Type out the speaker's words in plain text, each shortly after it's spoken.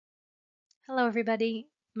Hello, everybody.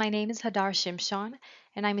 My name is Hadar Shimshon,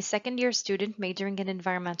 and I'm a second-year student majoring in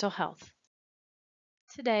environmental health.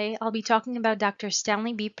 Today, I'll be talking about Dr.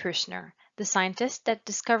 Stanley B. Pruisner, the scientist that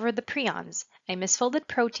discovered the prions, a misfolded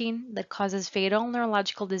protein that causes fatal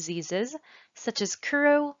neurological diseases such as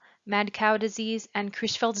Kuro, mad cow disease, and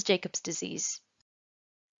Creutzfeldt-Jacobs disease.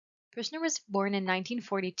 Pruisner was born in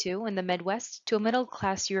 1942 in the Midwest to a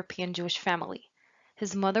middle-class European Jewish family.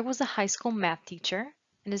 His mother was a high school math teacher,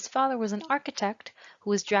 and his father was an architect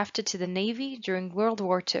who was drafted to the Navy during World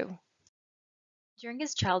War II. During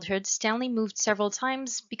his childhood, Stanley moved several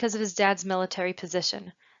times because of his dad's military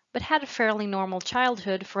position, but had a fairly normal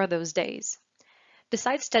childhood for those days.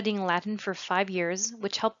 Besides studying Latin for 5 years,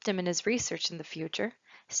 which helped him in his research in the future,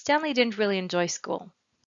 Stanley didn't really enjoy school.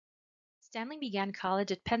 Stanley began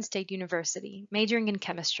college at Penn State University, majoring in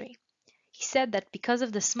chemistry. He said that because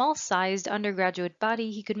of the small-sized undergraduate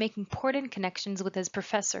body, he could make important connections with his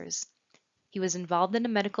professors. He was involved in a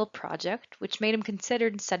medical project, which made him consider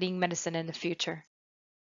studying medicine in the future.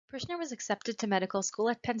 Pruisner was accepted to medical school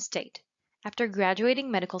at Penn State. After graduating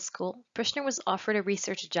medical school, Pruisner was offered a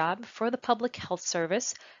research job for the Public Health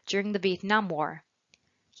Service during the Vietnam War.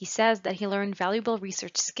 He says that he learned valuable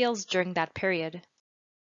research skills during that period.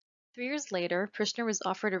 3 years later, Pruisner was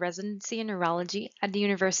offered a residency in neurology at the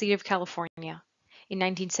University of California. In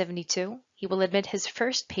 1972, he will admit his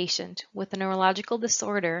first patient with a neurological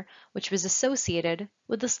disorder which was associated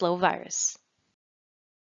with the slow virus.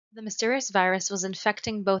 The mysterious virus was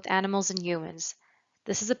infecting both animals and humans.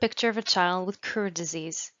 This is a picture of a child with Kuro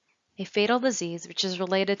disease, a fatal disease which is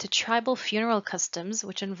related to tribal funeral customs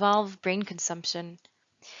which involve brain consumption.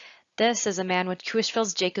 This is a man with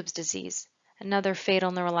Creutzfeldt-Jacobs disease, another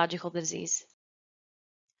fatal neurological disease.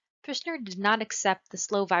 Pruisner did not accept the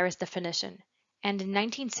slow virus definition, and in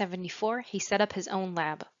 1974 he set up his own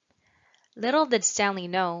lab. Little did Stanley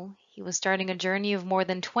know he was starting a journey of more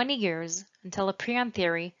than 20 years until a prion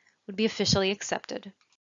theory would be officially accepted.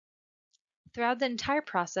 Throughout the entire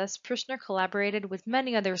process, Pruisner collaborated with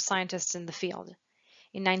many other scientists in the field.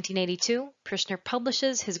 In 1982, Pruisner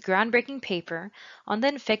publishes his groundbreaking paper on the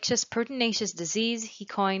infectious proteinaceous disease he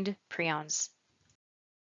coined prions.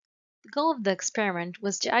 The goal of the experiment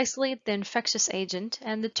was to isolate the infectious agent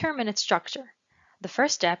and determine its structure. The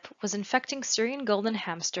first step was infecting Syrian golden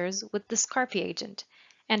hamsters with the Scarpy agent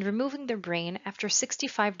and removing their brain after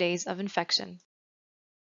 65 days of infection.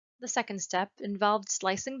 The second step involved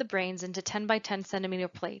slicing the brains into 10 by 10 centimeter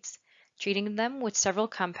plates, treating them with several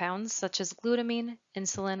compounds such as glutamine,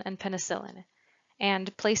 insulin, and penicillin,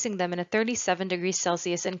 and placing them in a 37 degrees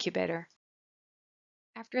Celsius incubator.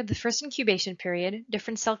 After the first incubation period,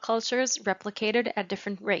 different cell cultures replicated at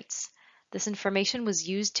different rates. This information was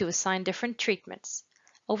used to assign different treatments.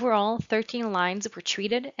 Overall, 13 lines were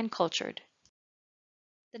treated and cultured.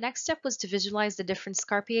 The next step was to visualize the different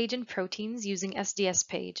Scarpy agent proteins using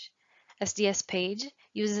SDS-PAGE. SDS-PAGE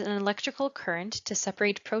uses an electrical current to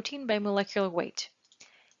separate protein by molecular weight.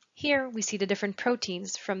 Here we see the different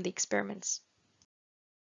proteins from the experiments.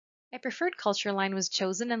 A preferred culture line was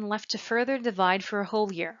chosen and left to further divide for a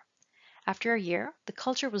whole year. After a year, the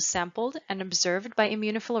culture was sampled and observed by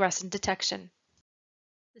immunofluorescent detection.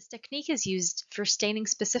 This technique is used for staining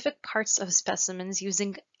specific parts of specimens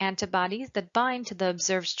using antibodies that bind to the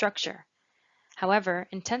observed structure. However,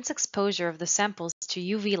 intense exposure of the samples to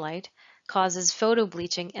UV light causes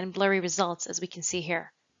photobleaching and blurry results, as we can see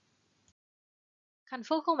here.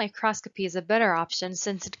 Confocal microscopy is a better option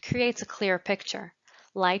since it creates a clear picture.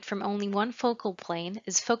 Light from only one focal plane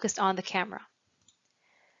is focused on the camera.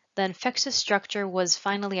 The infectious structure was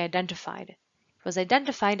finally identified. It was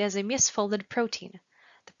identified as a misfolded protein.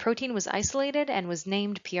 The protein was isolated and was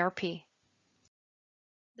named PRP.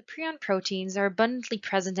 The prion proteins are abundantly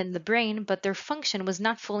present in the brain, but their function was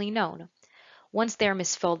not fully known. Once they are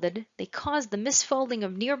misfolded, they cause the misfolding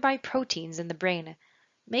of nearby proteins in the brain,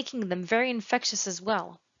 making them very infectious as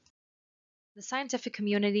well. The scientific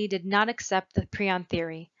community did not accept the prion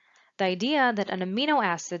theory. The idea that an amino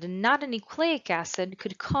acid and not a nucleic acid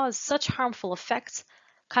could cause such harmful effects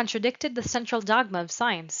contradicted the central dogma of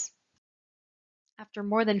science. After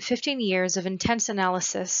more than 15 years of intense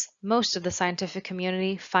analysis, most of the scientific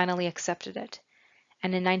community finally accepted it.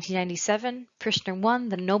 And in 1997, Pruisner won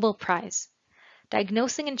the Nobel Prize.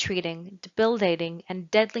 Diagnosing and treating debilitating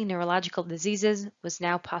and deadly neurological diseases was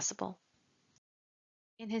now possible.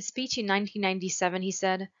 In his speech in 1997, he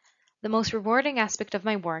said, "The most rewarding aspect of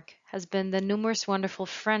my work has been the numerous wonderful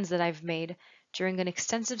friends that I've made during an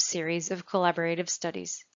extensive series of collaborative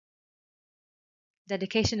studies.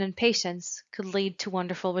 Dedication and patience could lead to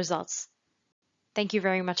wonderful results." Thank you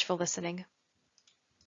very much for listening.